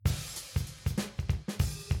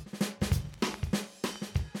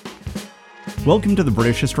Welcome to the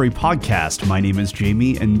British History Podcast. My name is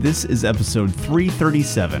Jamie, and this is episode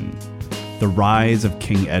 337, The Rise of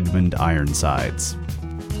King Edmund Ironsides.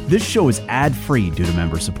 This show is ad-free due to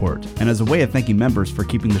member support, and as a way of thanking members for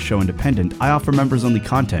keeping the show independent, I offer members-only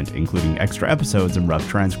content, including extra episodes and rough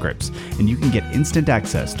transcripts, and you can get instant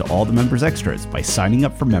access to all the members' extras by signing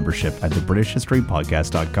up for membership at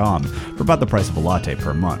thebritishhistorypodcast.com for about the price of a latte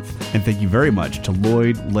per month. And thank you very much to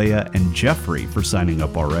Lloyd, Leah, and Jeffrey for signing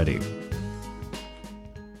up already.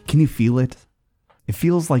 Can you feel it? It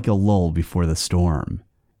feels like a lull before the storm.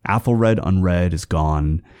 AEthelred Unread is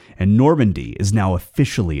gone, and Normandy is now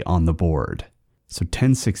officially on the board. So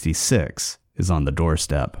 1066 is on the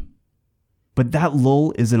doorstep. But that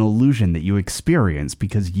lull is an illusion that you experience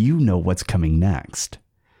because you know what's coming next.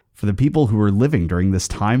 For the people who were living during this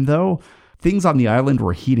time, though, things on the island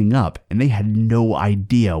were heating up and they had no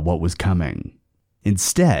idea what was coming.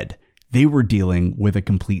 Instead, they were dealing with a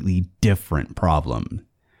completely different problem.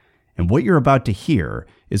 And what you're about to hear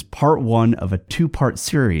is part one of a two-part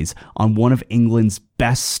series on one of England's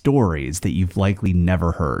best stories that you've likely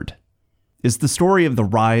never heard. It's the story of the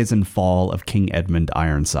rise and fall of King Edmund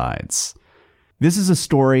Ironsides. This is a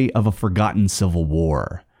story of a forgotten civil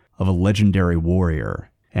war, of a legendary warrior,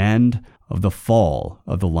 and of the fall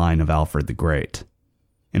of the line of Alfred the Great.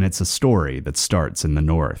 And it's a story that starts in the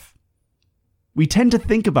north. We tend to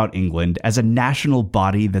think about England as a national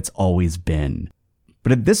body that's always been.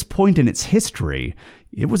 But at this point in its history,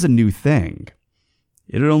 it was a new thing.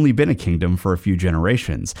 It had only been a kingdom for a few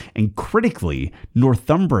generations, and critically,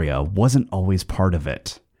 Northumbria wasn't always part of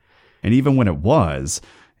it. And even when it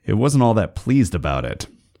wasn't all that pleased about it.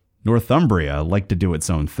 Northumbria liked to do its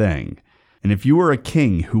own thing. And if you were a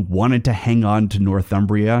king who wanted to hang on to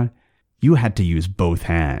Northumbria, you had to use both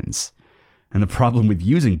hands. And the problem with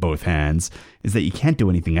using both hands is that you can't do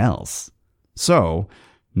anything else. So,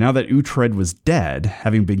 now that Uhtred was dead,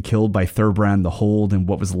 having been killed by Thurbrand the Hold in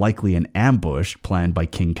what was likely an ambush planned by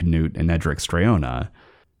King Canute and Edric Streona,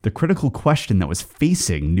 the critical question that was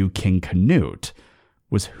facing new King Canute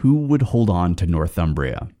was who would hold on to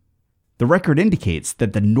Northumbria. The record indicates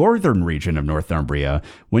that the northern region of Northumbria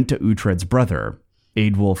went to Uhtred's brother,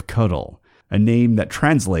 Eadwulf Cuddle, a name that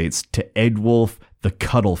translates to Eadwulf the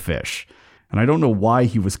Cuttlefish. And I don't know why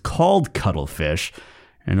he was called Cuttlefish,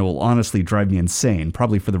 and it will honestly drive me insane,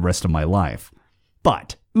 probably for the rest of my life.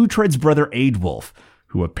 But Uhtred's brother Eadwulf,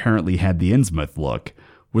 who apparently had the Innsmouth look,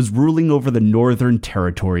 was ruling over the northern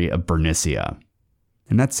territory of Bernicia.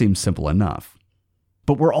 And that seems simple enough.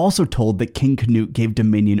 But we're also told that King Canute gave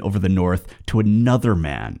dominion over the north to another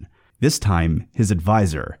man, this time his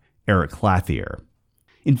advisor, Eric Clathier.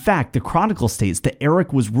 In fact, the chronicle states that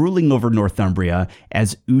Eric was ruling over Northumbria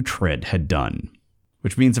as Uhtred had done.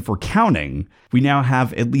 Which means if we're counting, we now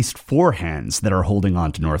have at least 4 hands that are holding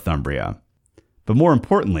on to Northumbria. But more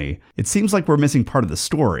importantly, it seems like we're missing part of the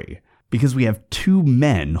story, because we have 2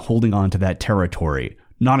 men holding on to that territory,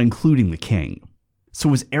 not including the king. So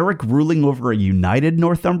was Eric ruling over a united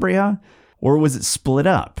Northumbria? Or was it split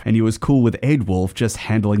up, and he was cool with Eadwulf just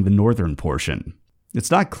handling the northern portion? It's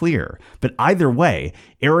not clear, but either way,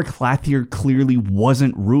 Eric Clathier clearly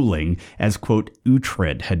wasn't ruling as, quote,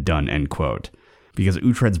 Uhtred had done, end quote. Because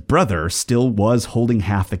Uhtred's brother still was holding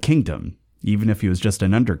half the kingdom, even if he was just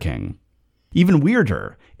an underking. Even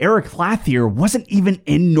weirder, Eric Clathier wasn't even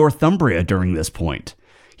in Northumbria during this point.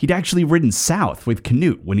 He'd actually ridden south with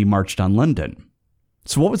Canute when he marched on London.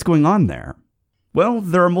 So what was going on there? Well,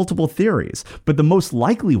 there are multiple theories, but the most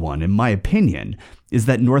likely one, in my opinion, is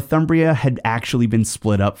that Northumbria had actually been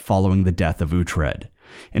split up following the death of Uhtred.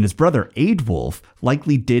 And his brother Eadwulf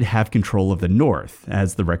likely did have control of the north,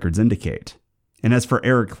 as the records indicate. And as for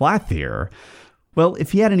Eric Clathier, well,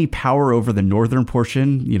 if he had any power over the northern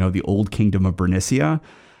portion, the old kingdom of Bernicia,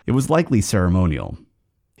 it was likely ceremonial.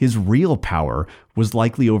 His real power was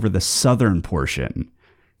likely over the southern portion,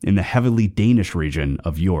 in the heavily Danish region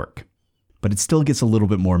of York. But it still gets a little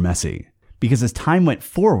bit more messy, because as time went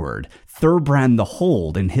forward, Thurbrand the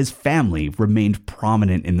Hold and his family remained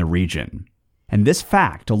prominent in the region. And this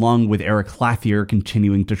fact, along with Eric Clathier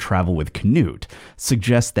continuing to travel with Canute,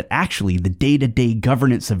 suggests that actually the day-to-day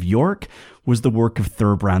governance of York was the work of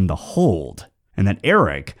Thurbrand the Hold, and that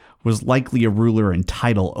Eric was likely a ruler in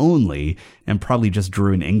title only and probably just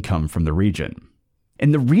drew an income from the region.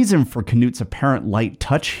 And the reason for Canute's apparent light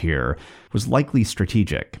touch here was likely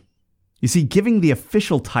strategic. You see, giving the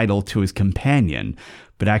official title to his companion,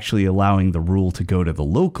 but actually allowing the rule to go to the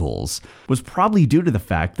locals, was probably due to the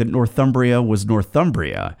fact that Northumbria was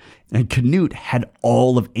Northumbria, and Canute had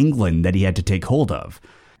all of England that he had to take hold of.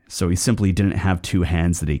 So he simply didn't have 2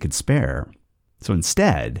 hands that he could spare. So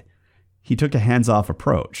instead, he took a hands-off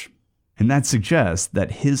approach. and that suggests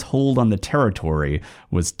that his hold on the territory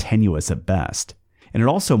was tenuous at best. And it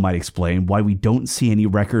also might explain why we don't see any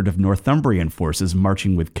record of Northumbrian forces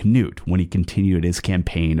marching with Canute when he continued his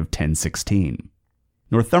campaign of 1016.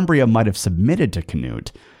 Northumbria might have submitted to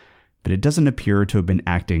Canute, but it doesn't appear to have been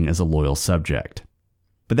acting as a loyal subject.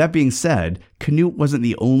 But that being said, Canute wasn't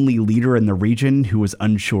the only leader in the region who was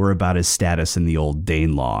unsure about his status in the Old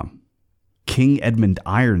Danelaw. King Edmund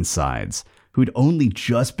Ironsides, who'd only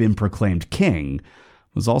just been proclaimed king,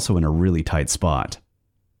 was also in a really tight spot.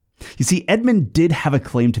 You see, Edmund did have a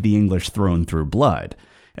claim to the English throne through blood,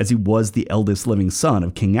 as he was the eldest living son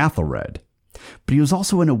of King Aethelred. But he was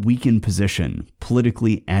also in a weakened position,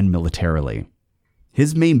 politically and militarily.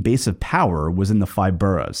 His main base of power was in the 5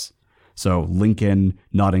 boroughs, so Lincoln,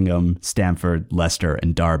 Nottingham, Stamford, Leicester,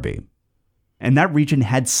 and Derby. And that region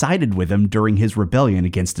had sided with him during his rebellion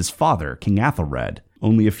against his father, King Aethelred,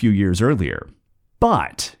 only a few years earlier.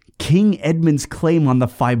 But King Edmund's claim on the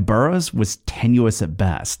 5 boroughs was tenuous at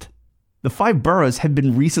best. The 5 boroughs had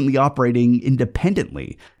been recently operating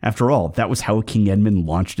independently. After all, that was how King Edmund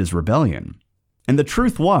launched his rebellion. And the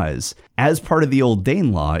truth was, as part of the Old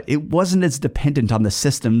Danelaw, it wasn't as dependent on the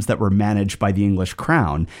systems that were managed by the English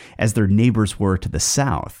crown as their neighbors were to the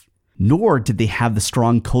south. Nor did they have the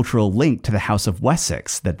strong cultural link to the House of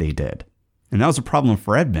Wessex that they did. And that was a problem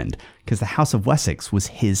for Edmund, because the House of Wessex was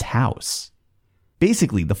his house.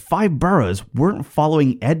 Basically, the 5 boroughs weren't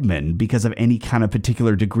following Edmund because of any kind of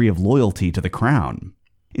particular degree of loyalty to the crown.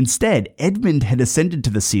 Instead, Edmund had ascended to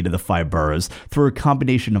the seat of the 5 boroughs through a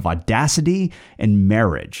combination of audacity and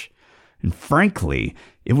marriage. And frankly,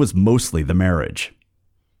 it was mostly the marriage.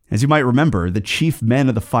 As you might remember, the chief men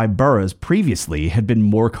of the 5 boroughs previously had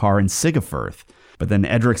been Morcar and Sigefirth, but then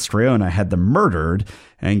Edric Streona had them murdered,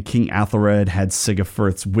 and King Aethelred had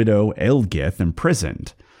Sigefirth's widow Ealdgyth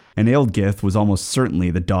imprisoned. And Ealdgyth was almost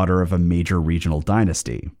certainly the daughter of a major regional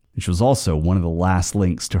dynasty, which was also one of the last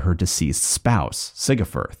links to her deceased spouse,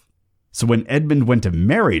 Sigefirth. So when Edmund went and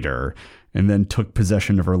married her, and then took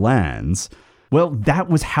possession of her lands, well, that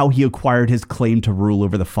was how he acquired his claim to rule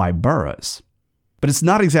over the 5 boroughs. But it's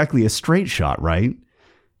not exactly a straight shot, right?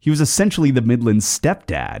 He was essentially the Midlands'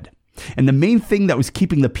 stepdad. And the main thing that was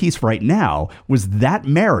keeping the peace right now was that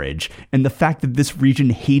marriage and the fact that this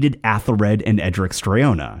region hated Aethelred and Edric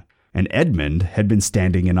Streona, and Edmund had been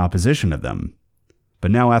standing in opposition to them.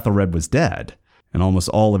 But now Aethelred was dead, and almost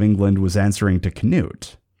all of England was answering to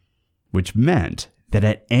Canute, which meant that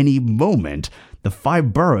at any moment, the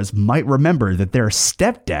 5 boroughs might remember that their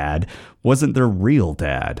stepdad wasn't their real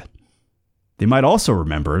dad. They might also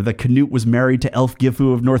remember that Canute was married to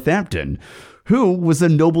Elfgifu of Northampton, who was a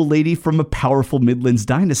noble lady from a powerful Midlands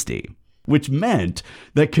dynasty, which meant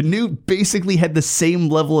that Canute basically had the same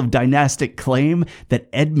level of dynastic claim that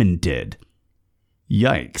Edmund did.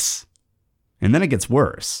 Yikes. And then it gets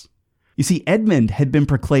worse. You see, Edmund had been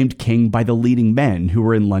proclaimed king by the leading men who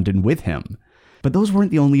were in London with him, but those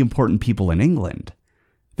weren't the only important people in England.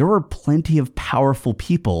 There were plenty of powerful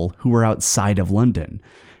people who were outside of London,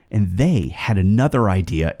 and they had another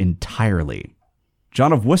idea entirely.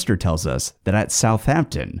 John of Worcester tells us that at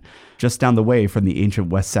Southampton, just down the way from the ancient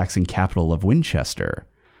West Saxon capital of Winchester,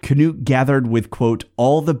 Canute gathered with, quote,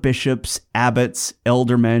 all the bishops, abbots,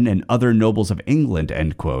 aldermen, and other nobles of England,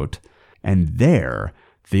 end quote, and there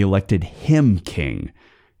they elected him king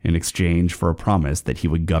in exchange for a promise that he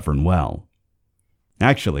would govern well.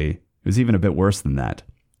 Actually, it was even a bit worse than that.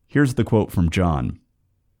 Here's the quote from John.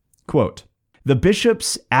 Quote, the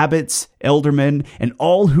bishops, abbots, aldermen, and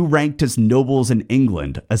all who ranked as nobles in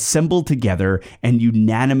England assembled together and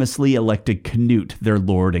unanimously elected Canute their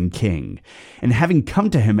lord and king. And having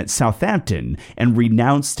come to him at Southampton and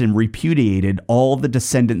renounced and repudiated all the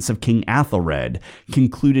descendants of King Aethelred,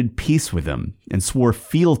 concluded peace with him and swore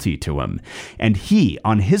fealty to him. And he,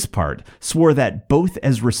 on his part, swore that both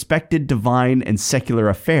as respected divine and secular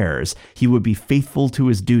affairs, he would be faithful to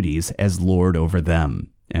his duties as lord over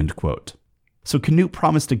them. End quote. So Canute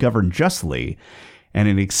promised to govern justly, and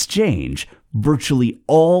in exchange, virtually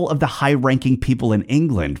all of the high-ranking people in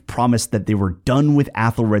England promised that they were done with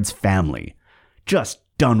Aethelred's family. Just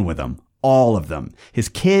done with them. All of them. His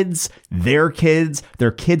kids, their kids,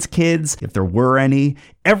 their kids' kids, if there were any.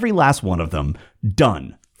 Every last one of them.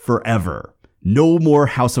 Done. Forever. No more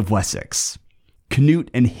House of Wessex.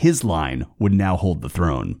 Canute and his line would now hold the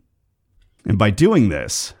throne. And by doing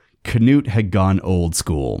this, Canute had gone old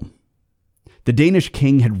school. The Danish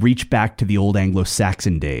king had reached back to the old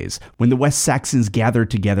Anglo-Saxon days, when the West Saxons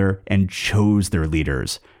gathered together and chose their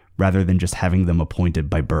leaders, rather than just having them appointed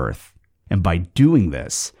by birth. And by doing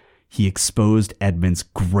this, he exposed Edmund's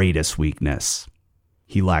greatest weakness.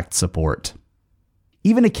 He lacked support.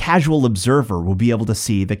 Even a casual observer will be able to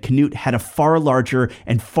see that Canute had a far larger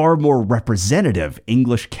and far more representative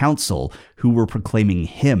English council who were proclaiming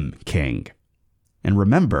him king. And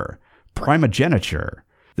remember, primogeniture,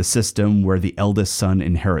 the system where the eldest son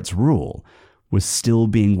inherits rule, was still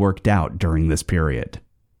being worked out during this period.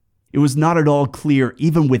 It was not at all clear,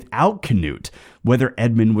 even without Canute, whether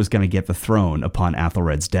Edmund was going to get the throne upon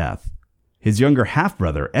Aethelred's death. His younger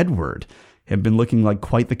half-brother, Edward, had been looking like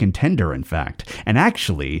quite the contender, in fact. And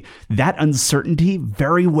actually, that uncertainty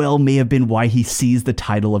very well may have been why he seized the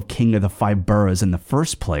title of King of the Five Boroughs in the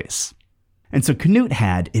first place. And so Canute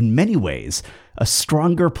had, in many ways, a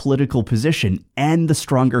stronger political position and the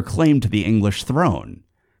stronger claim to the English throne,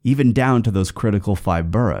 even down to those critical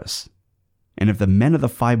 5 boroughs. And if the men of the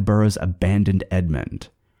 5 boroughs abandoned Edmund,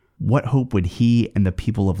 what hope would he and the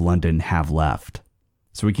people of London have left?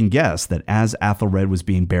 So we can guess that as Aethelred was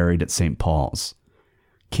being buried at St. Paul's,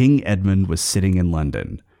 King Edmund was sitting in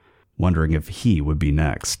London, wondering if he would be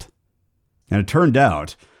next. And it turned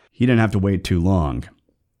out he didn't have to wait too long.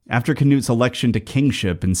 After Canute's election to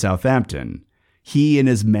kingship in Southampton, he and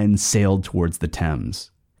his men sailed towards the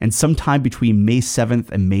Thames. And sometime between May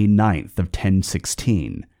 7th and May 9th of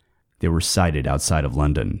 1016, they were sighted outside of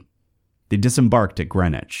London. They disembarked at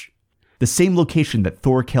Greenwich, the same location that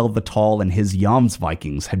Thorkel the Tall and his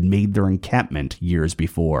Jomsvikings had made their encampment years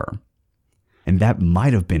before. And that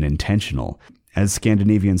might have been intentional, as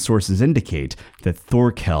Scandinavian sources indicate that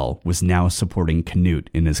Thorkel was now supporting Canute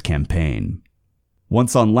in his campaign.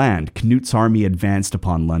 Once on land, Canute's army advanced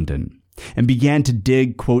upon London and began to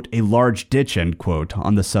dig, quote, a large ditch, end quote,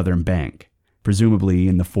 on the southern bank, presumably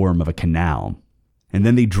in the form of a canal. And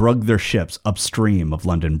then they dragged their ships upstream of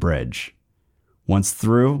London Bridge. Once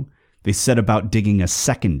through, they set about digging a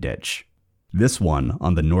second ditch, this one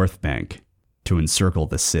on the north bank, to encircle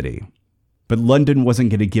the city. But London wasn't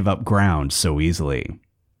going to give up ground so easily.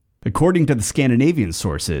 According to the Scandinavian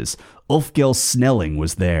sources, Ulfgeir Snelling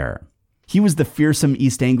was there. He was the fearsome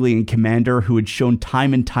East Anglian commander who had shown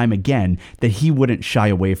time and time again that he wouldn't shy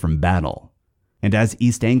away from battle. And as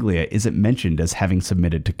East Anglia isn't mentioned as having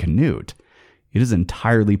submitted to Canute, it is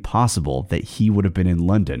entirely possible that he would have been in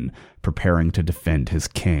London preparing to defend his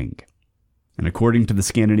king. And according to the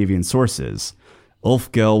Scandinavian sources,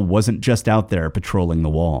 Ulfgeir wasn't just out there patrolling the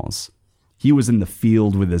walls. He was in the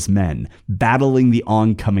field with his men, battling the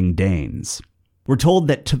oncoming Danes. We're told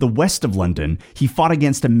that to the west of London, he fought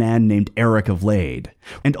against a man named Eric of Lade,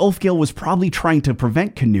 and Ulfgeir was probably trying to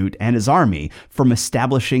prevent Canute and his army from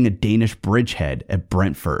establishing a Danish bridgehead at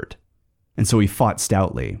Brentford. And so he fought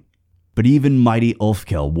stoutly. But even mighty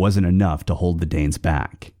Ulfgeir wasn't enough to hold the Danes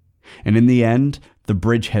back. And in the end, the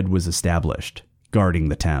bridgehead was established, guarding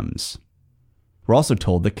the Thames. We're also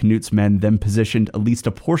told that Canute's men then positioned at least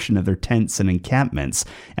a portion of their tents and encampments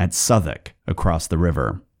at Southwark across the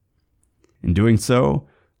river. In doing so,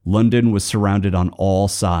 London was surrounded on all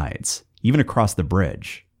sides, even across the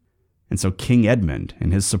bridge. And so King Edmund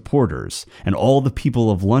and his supporters and all the people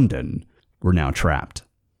of London were now trapped.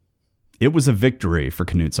 It was a victory for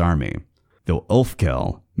Canute's army, though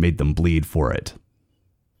Ulfgeir made them bleed for it.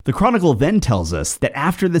 The chronicle then tells us that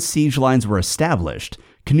after the siege lines were established,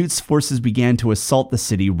 Canute's forces began to assault the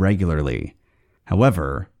city regularly.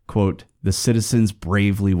 However, quote, the citizens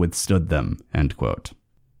bravely withstood them, end quote.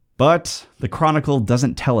 But the chronicle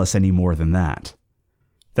doesn't tell us any more than that.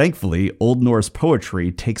 Thankfully, Old Norse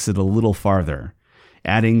poetry takes it a little farther,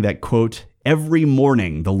 adding that, quote, every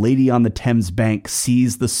morning the lady on the Thames bank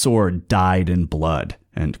sees the sword dyed in blood,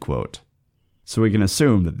 end quote. So we can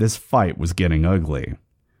assume that this fight was getting ugly.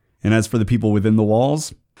 And as for the people within the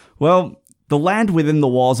walls, well, the land within the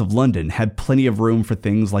walls of London had plenty of room for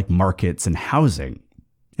things like markets and housing.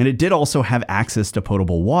 And it did also have access to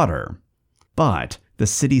potable water. But the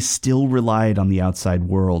city still relied on the outside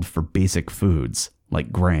world for basic foods,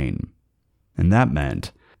 like grain. And that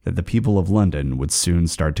meant that the people of London would soon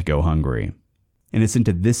start to go hungry. And it's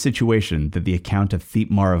into this situation that the account of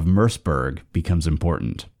Thietmar of Merseburg becomes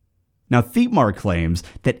important. Now, Thietmar claims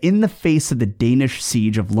that in the face of the Danish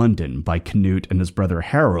siege of London by Canute and his brother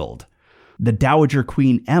Harold, the Dowager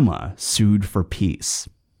Queen Emma sued for peace.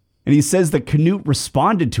 And he says that Canute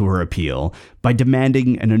responded to her appeal by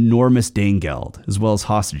demanding an enormous Danegeld, as well as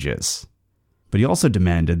hostages. But he also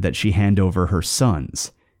demanded that she hand over her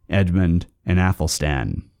sons, Edmund and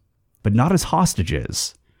Athelstan, but not as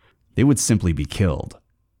hostages. They would simply be killed.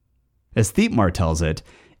 As Thietmar tells it,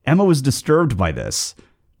 Emma was disturbed by this,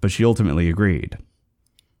 but she ultimately agreed.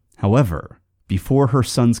 However, before her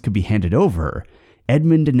sons could be handed over,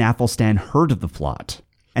 Edmund and Athelstan heard of the plot,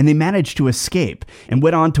 and they managed to escape and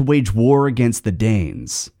went on to wage war against the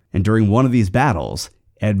Danes. And during one of these battles,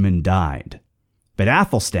 Edmund died. But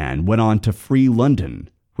Athelstan went on to free London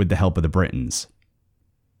with the help of the Britons.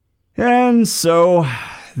 And so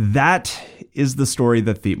that is the story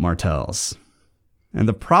that Thietmar tells. And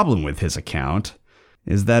the problem with his account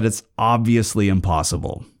is that it's obviously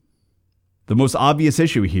impossible. The most obvious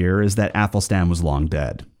issue here is that Athelstan was long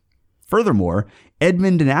dead. Furthermore,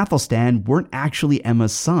 Edmund and Athelstan weren't actually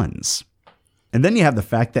Emma's sons. And then you have the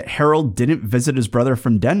fact that Harold didn't visit his brother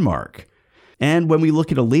from Denmark. And when we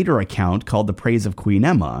look at a later account called The Praise of Queen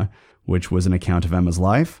Emma, which was an account of Emma's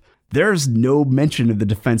life, there's no mention of the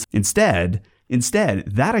defense. Instead,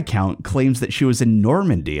 that account claims that she was in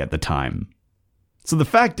Normandy at the time. So the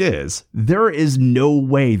fact is, there is no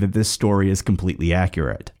way that this story is completely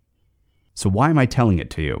accurate. So why am I telling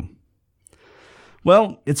it to you?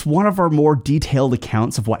 Well, it's one of our more detailed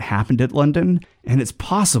accounts of what happened at London, and it's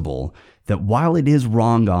possible that while it is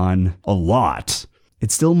wrong on a lot,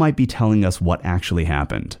 it still might be telling us what actually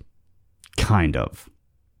happened. Kind of.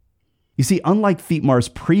 You see, unlike Thietmar's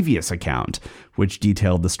previous account, which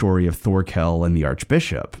detailed the story of Thorkel and the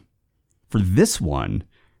Archbishop, for this one,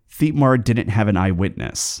 Thietmar didn't have an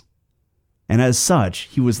eyewitness. And as such,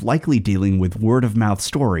 he was likely dealing with word-of-mouth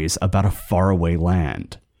stories about a faraway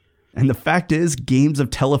land. And the fact is, games of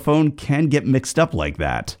telephone can get mixed up like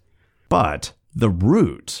that. But the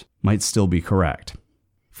root might still be correct.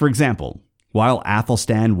 For example, while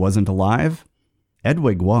Athelstan wasn't alive,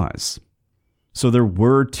 Edwig was. So there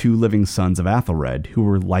were two living sons of Aethelred who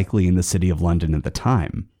were likely in the city of London at the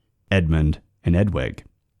time, Edmund and Edwig.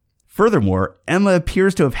 Furthermore, Emma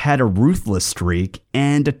appears to have had a ruthless streak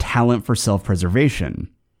and a talent for self-preservation.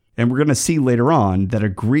 And we're going to see later on that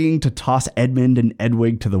agreeing to toss Edmund and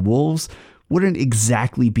Edwig to the wolves wouldn't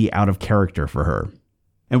exactly be out of character for her.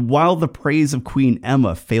 And while The Praise of Queen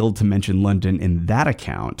Emma failed to mention London in that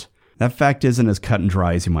account, that fact isn't as cut and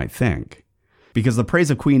dry as you might think. Because The Praise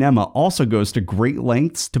of Queen Emma also goes to great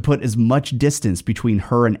lengths to put as much distance between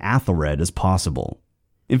her and Aethelred as possible.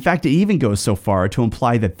 In fact, it even goes so far to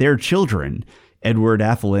imply that their children, Edward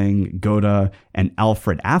Atheling, Goda, and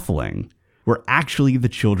Alfred Atheling, were actually the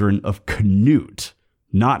children of Canute,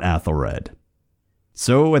 not Aethelred.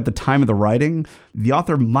 So at the time of the writing, the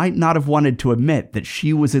author might not have wanted to admit that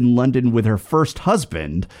she was in London with her first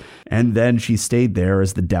husband, and then she stayed there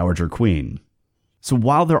as the Dowager Queen. So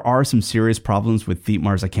while there are some serious problems with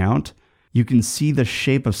Thietmar's account, you can see the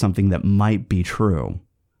shape of something that might be true.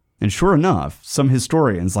 And sure enough, some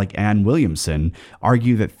historians like Anne Williamson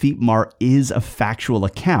argue that Thietmar is a factual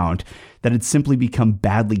account that had simply become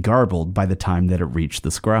badly garbled by the time that it reached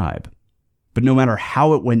the scribe. But no matter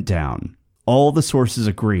how it went down, all the sources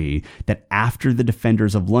agree that after the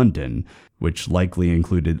defenders of London, which likely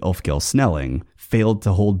included Ulfgil Snelling, failed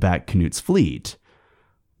to hold back Canute's fleet,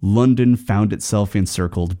 London found itself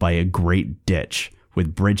encircled by a great ditch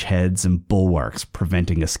with bridgeheads and bulwarks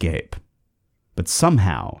preventing escape. But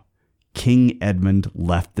somehow, King Edmund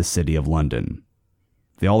left the city of London.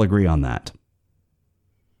 They all agree on that.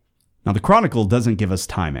 Now, the Chronicle doesn't give us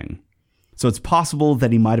timing, so it's possible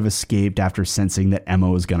that he might have escaped after sensing that Emma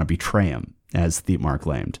was going to betray him, as Thietmar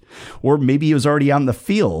claimed. Or maybe he was already out in the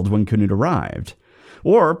field when Canute arrived.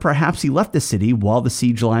 Or perhaps he left the city while the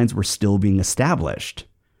siege lines were still being established.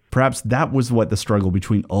 Perhaps that was what the struggle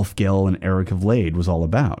between Ulfgil and Eric of Lade was all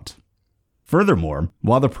about. Furthermore,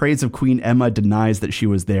 while The Praise of Queen Emma denies that she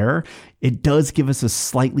was there, it does give us a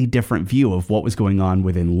slightly different view of what was going on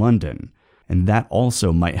within London, and that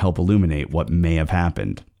also might help illuminate what may have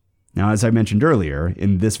happened. Now, as I mentioned earlier,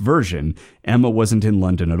 in this version, Emma wasn't in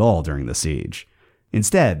London at all during the siege.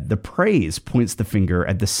 Instead, the praise points the finger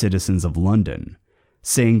at the citizens of London,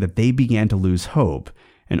 saying that they began to lose hope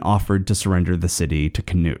and offered to surrender the city to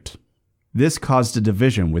Canute. This caused a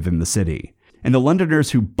division within the city, and the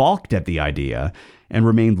Londoners who balked at the idea and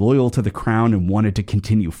remained loyal to the crown and wanted to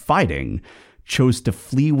continue fighting chose to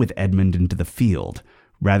flee with Edmund into the field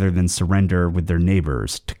rather than surrender with their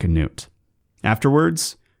neighbors to Canute.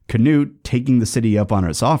 Afterwards, Canute, taking the city up on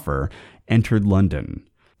its offer, entered London.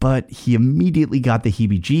 But he immediately got the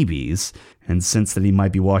heebie-jeebies and sensed that he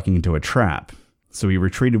might be walking into a trap, so he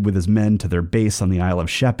retreated with his men to their base on the Isle of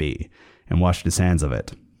Sheppey and washed his hands of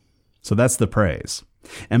it. So that's the praise.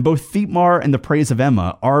 And both Thietmar and The Praise of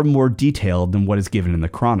Emma are more detailed than what is given in the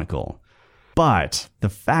Chronicle. But the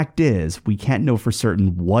fact is, we can't know for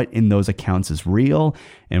certain what in those accounts is real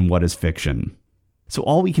and what is fiction. So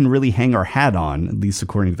all we can really hang our hat on, at least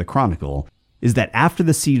according to the Chronicle, is that after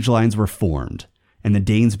the siege lines were formed, and the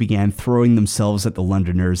Danes began throwing themselves at the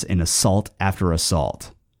Londoners in assault after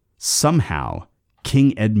assault, somehow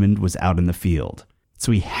King Edmund was out in the field,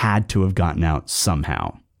 so he had to have gotten out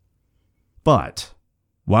somehow. But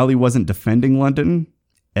while he wasn't defending London,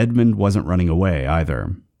 Edmund wasn't running away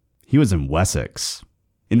either. He was in Wessex,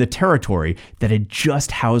 in the territory that had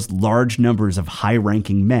just housed large numbers of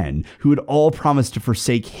high-ranking men who had all promised to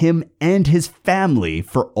forsake him and his family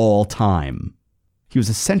for all time. He was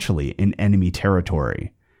essentially in enemy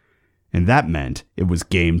territory, and that meant it was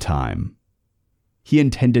game time. He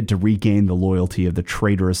intended to regain the loyalty of the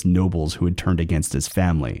traitorous nobles who had turned against his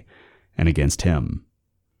family and against him.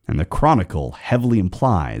 And the Chronicle heavily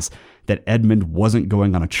implies that Edmund wasn't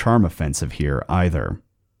going on a charm offensive here either.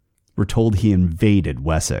 We're told he invaded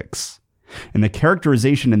Wessex, and the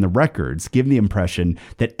characterization in the records give the impression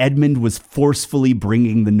that Edmund was forcefully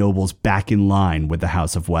bringing the nobles back in line with the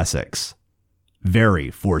House of Wessex. Very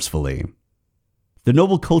forcefully. The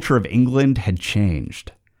noble culture of England had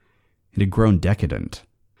changed. It had grown decadent.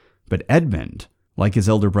 But Edmund, like his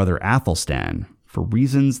elder brother Athelstan, for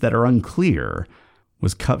reasons that are unclear,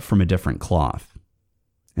 was cut from a different cloth.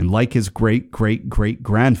 And like his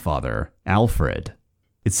great-great-great-grandfather, Alfred,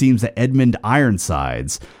 it seems that Edmund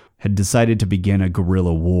Ironsides had decided to begin a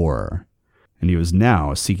guerrilla war, and he was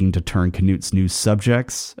now seeking to turn Canute's new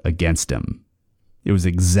subjects against him. It was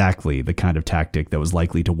exactly the kind of tactic that was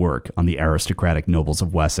likely to work on the aristocratic nobles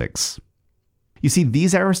of Wessex. You see,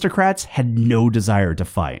 these aristocrats had no desire to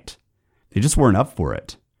fight. They just weren't up for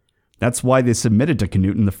it. That's why they submitted to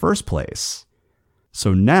Canute in the first place.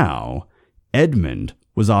 So now, Edmund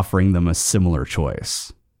was offering them a similar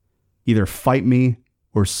choice. Either fight me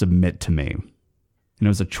or submit to me. And it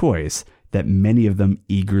was a choice that many of them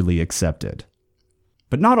eagerly accepted.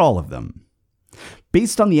 But not all of them.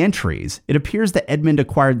 Based on the entries, it appears that Edmund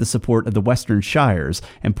acquired the support of the Western Shires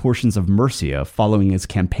and portions of Mercia following his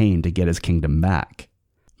campaign to get his kingdom back.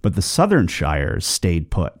 But the Southern Shires stayed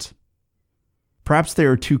put. Perhaps they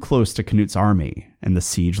were too close to Canute's army and the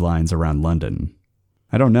siege lines around London.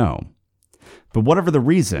 I don't know. But whatever the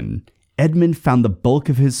reason, Edmund found the bulk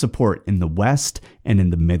of his support in the West and in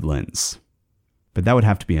the Midlands. But that would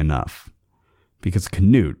have to be enough, because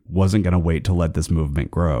Canute wasn't going to wait to let this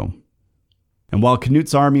movement grow. And while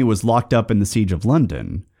Canute's army was locked up in the siege of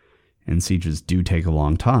London, and sieges do take a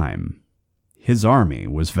long time, his army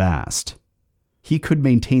was vast. He could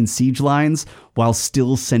maintain siege lines while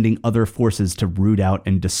still sending other forces to root out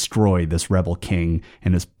and destroy this rebel king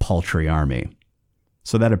and his paltry army.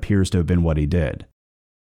 So that appears to have been what he did.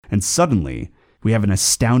 And suddenly, we have an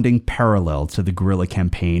astounding parallel to the guerrilla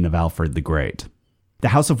campaign of Alfred the Great. The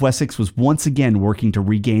House of Wessex was once again working to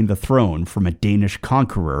regain the throne from a Danish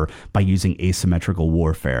conqueror by using asymmetrical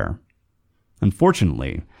warfare.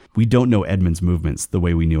 Unfortunately, we don't know Edmund's movements the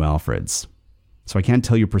way we knew Alfred's. So I can't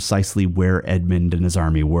tell you precisely where Edmund and his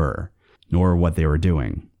army were, nor what they were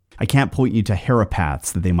doing. I can't point you to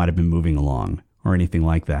herapaths that they might have been moving along, or anything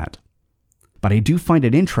like that. But I do find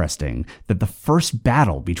it interesting that the first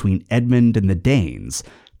battle between Edmund and the Danes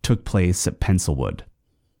took place at Penselwood.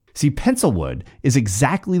 See, Penselwood is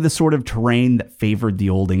exactly the sort of terrain that favored the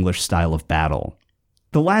Old English style of battle.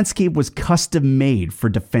 The landscape was custom-made for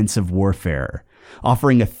defensive warfare,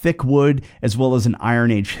 offering a thick wood as well as an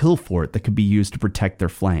Iron Age hill fort that could be used to protect their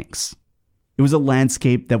flanks. It was a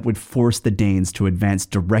landscape that would force the Danes to advance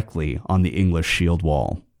directly on the English shield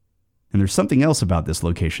wall. And there's something else about this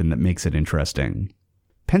location that makes it interesting.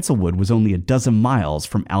 Penselwood was only a dozen miles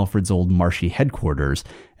from Alfred's old marshy headquarters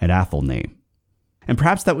at Athelney. And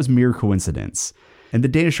perhaps that was mere coincidence, and the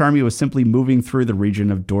Danish army was simply moving through the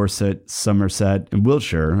region of Dorset, Somerset, and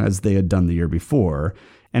Wiltshire as they had done the year before,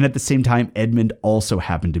 and at the same time Edmund also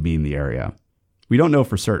happened to be in the area. We don't know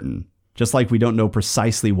for certain, just like we don't know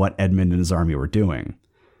precisely what Edmund and his army were doing.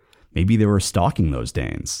 Maybe they were stalking those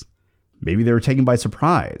Danes. Maybe they were taken by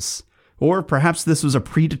surprise. Or perhaps this was a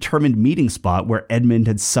predetermined meeting spot where Edmund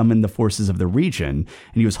had summoned the forces of the region,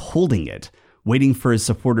 and he was holding it, waiting for his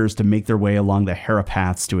supporters to make their way along the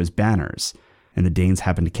herapaths to his banners, and the Danes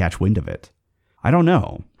happened to catch wind of it. I don't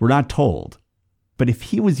know. We're not told. But if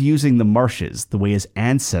he was using the marshes the way his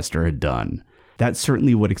ancestor had done, that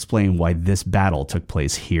certainly would explain why this battle took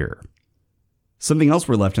place here. Something else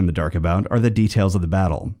we're left in the dark about are the details of the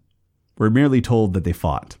battle. We're merely told that they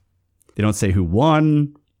fought. They don't say who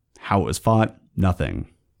won, how it was fought, nothing.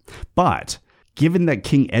 But, given that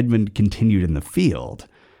King Edmund continued in the field,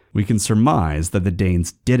 we can surmise that the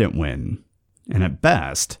Danes didn't win, and at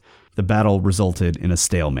best, the battle resulted in a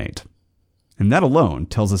stalemate. And that alone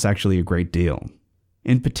tells us actually a great deal.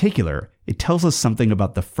 In particular, it tells us something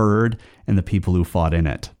about the Fyrd and the people who fought in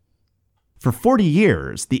it. For 40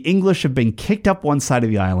 years, the English have been kicked up one side of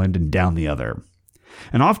the island and down the other.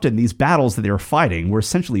 And often these battles that they were fighting were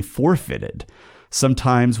essentially forfeited,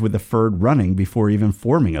 sometimes with the Fyrd running before even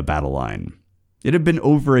forming a battle line. It had been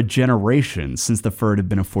over a generation since the Fyrd had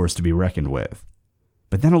been a force to be reckoned with.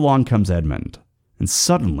 But then along comes Edmund, and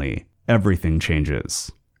suddenly everything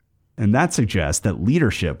changes. And that suggests that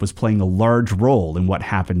leadership was playing a large role in what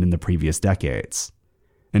happened in the previous decades.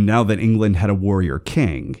 And now that England had a warrior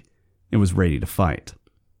king, it was ready to fight.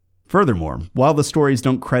 Furthermore, while the stories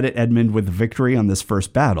don't credit Edmund with the victory on this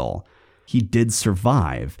first battle, he did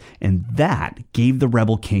survive, and that gave the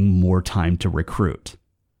rebel king more time to recruit.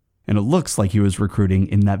 And it looks like he was recruiting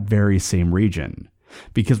in that very same region,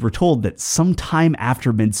 because we're told that sometime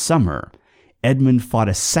after midsummer, Edmund fought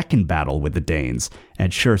a second battle with the Danes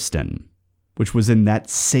at Schurston, which was in that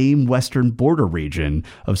same western border region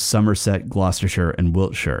of Somerset, Gloucestershire, and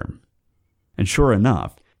Wiltshire. And sure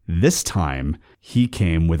enough, this time he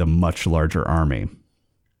came with a much larger army.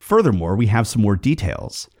 Furthermore, we have some more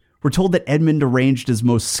details. We're told that Edmund arranged his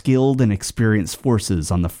most skilled and experienced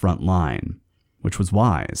forces on the front line, which was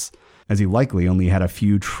wise, as he likely only had a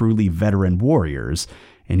few truly veteran warriors,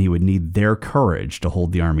 and he would need their courage to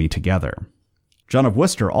hold the army together. John of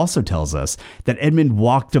Worcester also tells us that Edmund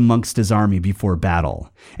walked amongst his army before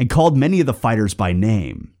battle and called many of the fighters by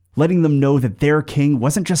name, letting them know that their king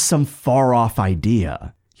wasn't just some far-off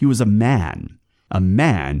idea. He was a man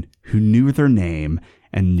who knew their name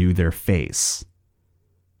and knew their face.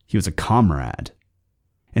 He was a comrade.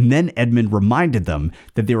 And then Edmund reminded them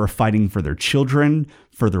that they were fighting for their children,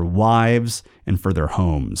 for their wives, and for their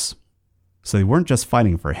homes. So they weren't just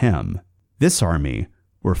fighting for him. This army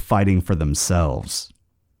were fighting for themselves.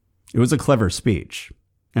 It was a clever speech,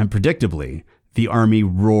 and predictably, the army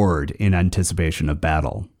roared in anticipation of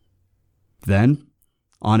battle. Then,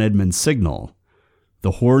 on Edmund's signal,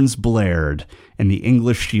 the horns blared and the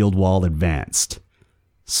English shield wall advanced,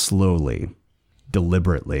 slowly,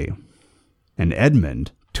 deliberately. And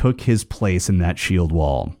Edmund took his place in that shield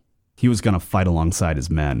wall. He was going to fight alongside his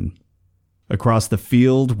men. Across the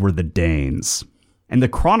field were the Danes. And the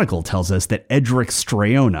Chronicle tells us that Edric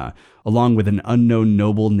Streona, along with an unknown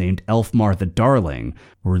noble named Elfmar the Darling,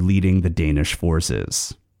 were leading the Danish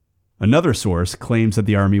forces. Another source claims that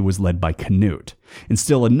the army was led by Canute, and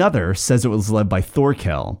still another says it was led by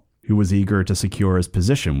Thorkel, who was eager to secure his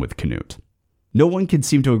position with Canute. No one can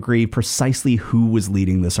seem to agree precisely who was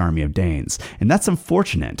leading this army of Danes, and that's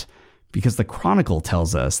unfortunate, because the Chronicle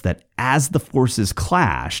tells us that as the forces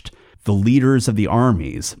clashed, the leaders of the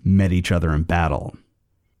armies met each other in battle,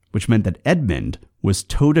 which meant that Edmund was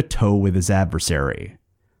toe-to-toe with his adversary,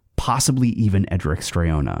 possibly even Edric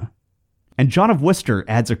Streona. And John of Worcester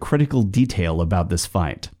adds a critical detail about this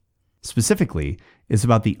fight. Specifically, is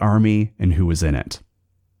about the army and who was in it.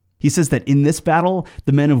 He says that in this battle,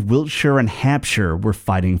 the men of Wiltshire and Hampshire were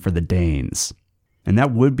fighting for the Danes. And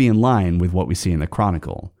that would be in line with what we see in the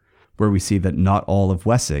Chronicle, where we see that not all of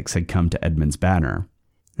Wessex had come to Edmund's banner.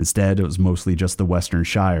 Instead, it was mostly just the western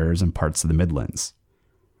shires and parts of the Midlands.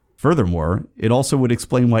 Furthermore, it also would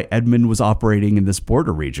explain why Edmund was operating in this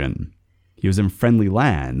border region. He was in friendly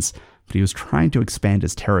lands, but he was trying to expand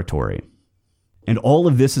his territory. And all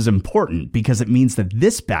of this is important because it means that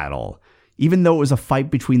this battle, even though it was a fight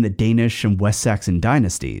between the Danish and West Saxon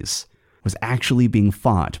dynasties, was actually being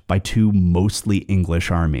fought by two mostly English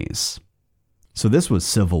armies. So this was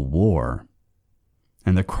civil war.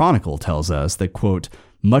 And the Chronicle tells us that, quote,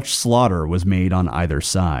 much slaughter was made on either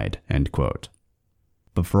side, end quote.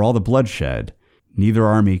 But for all the bloodshed, neither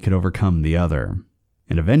army could overcome the other.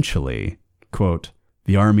 And eventually, quote,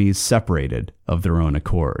 the armies separated of their own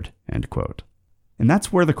accord, end quote. And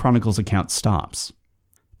that's where the Chronicle's account stops.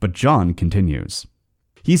 But John continues.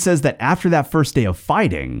 He says that after that first day of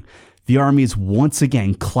fighting, the armies once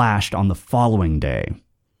again clashed on the following day.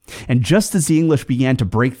 And just as the English began to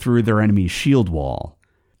break through their enemy's shield wall,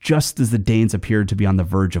 just as the Danes appeared to be on the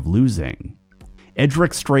verge of losing,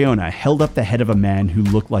 Edric Streona held up the head of a man who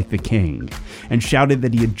looked like the king and shouted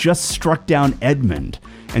that he had just struck down Edmund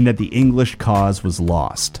and that the English cause was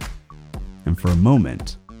lost. And for a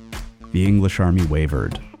moment, the English army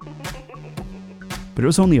wavered. But it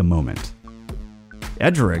was only a moment.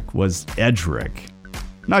 Edric was Edric,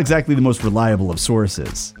 not exactly the most reliable of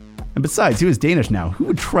sources. And besides, he was Danish now. Who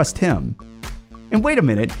would trust him? And wait a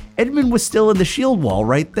minute, Edmund was still in the shield wall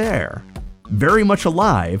right there, very much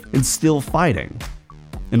alive and still fighting.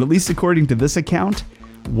 And at least according to this account,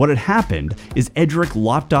 what had happened is Edric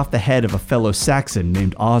lopped off the head of a fellow Saxon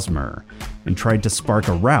named Osmer and tried to spark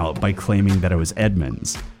a rout by claiming that it was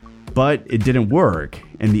Edmund's. But it didn't work,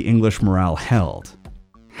 and the English morale held.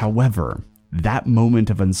 However, that moment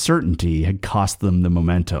of uncertainty had cost them the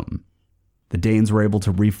momentum. The Danes were able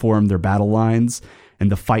to reform their battle lines,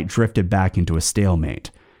 and the fight drifted back into a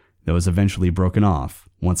stalemate that was eventually broken off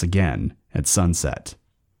once again at sunset.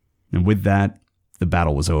 And with that, the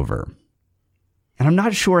battle was over. And I'm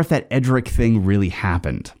not sure if that Edric thing really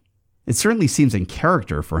happened. It certainly seems in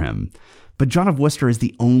character for him, but John of Worcester is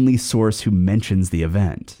the only source who mentions the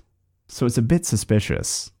event, so it's a bit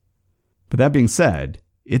suspicious. But that being said,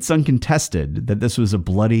 it's uncontested that this was a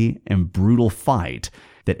bloody and brutal fight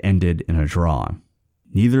that ended in a draw.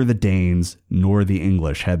 Neither the Danes nor the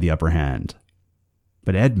English had the upper hand.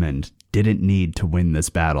 But Edmund didn't need to win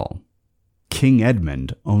this battle. King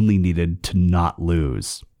Edmund only needed to not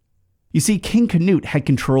lose. You see, King Canute had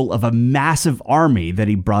control of a massive army that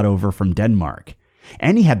he brought over from Denmark.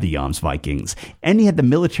 And he had the Jomsvikings, and he had the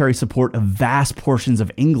military support of vast portions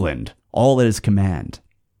of England, all at his command.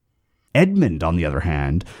 Edmund, on the other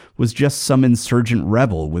hand, was just some insurgent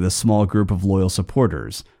rebel with a small group of loyal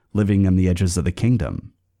supporters, living on the edges of the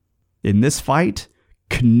kingdom. In this fight,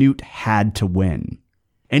 Canute had to win.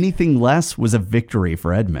 Anything less was a victory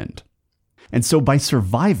for Edmund. And so by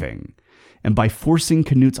surviving, and by forcing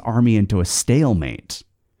Canute's army into a stalemate,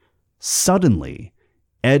 suddenly,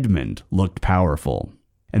 Edmund looked powerful,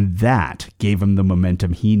 and that gave him the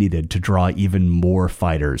momentum he needed to draw even more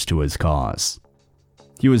fighters to his cause.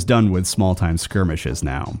 He was done with small-time skirmishes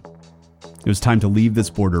now. It was time to leave this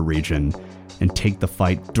border region and take the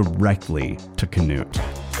fight directly to Canute.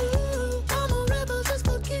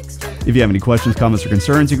 If you have any questions, comments, or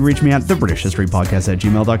concerns, you can reach me at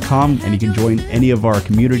thebritishhistorypodcast@gmail.com, and you can join any of our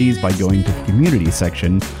communities by going to the community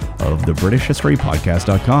section of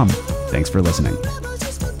thebritishhistorypodcast.com. Thanks for listening.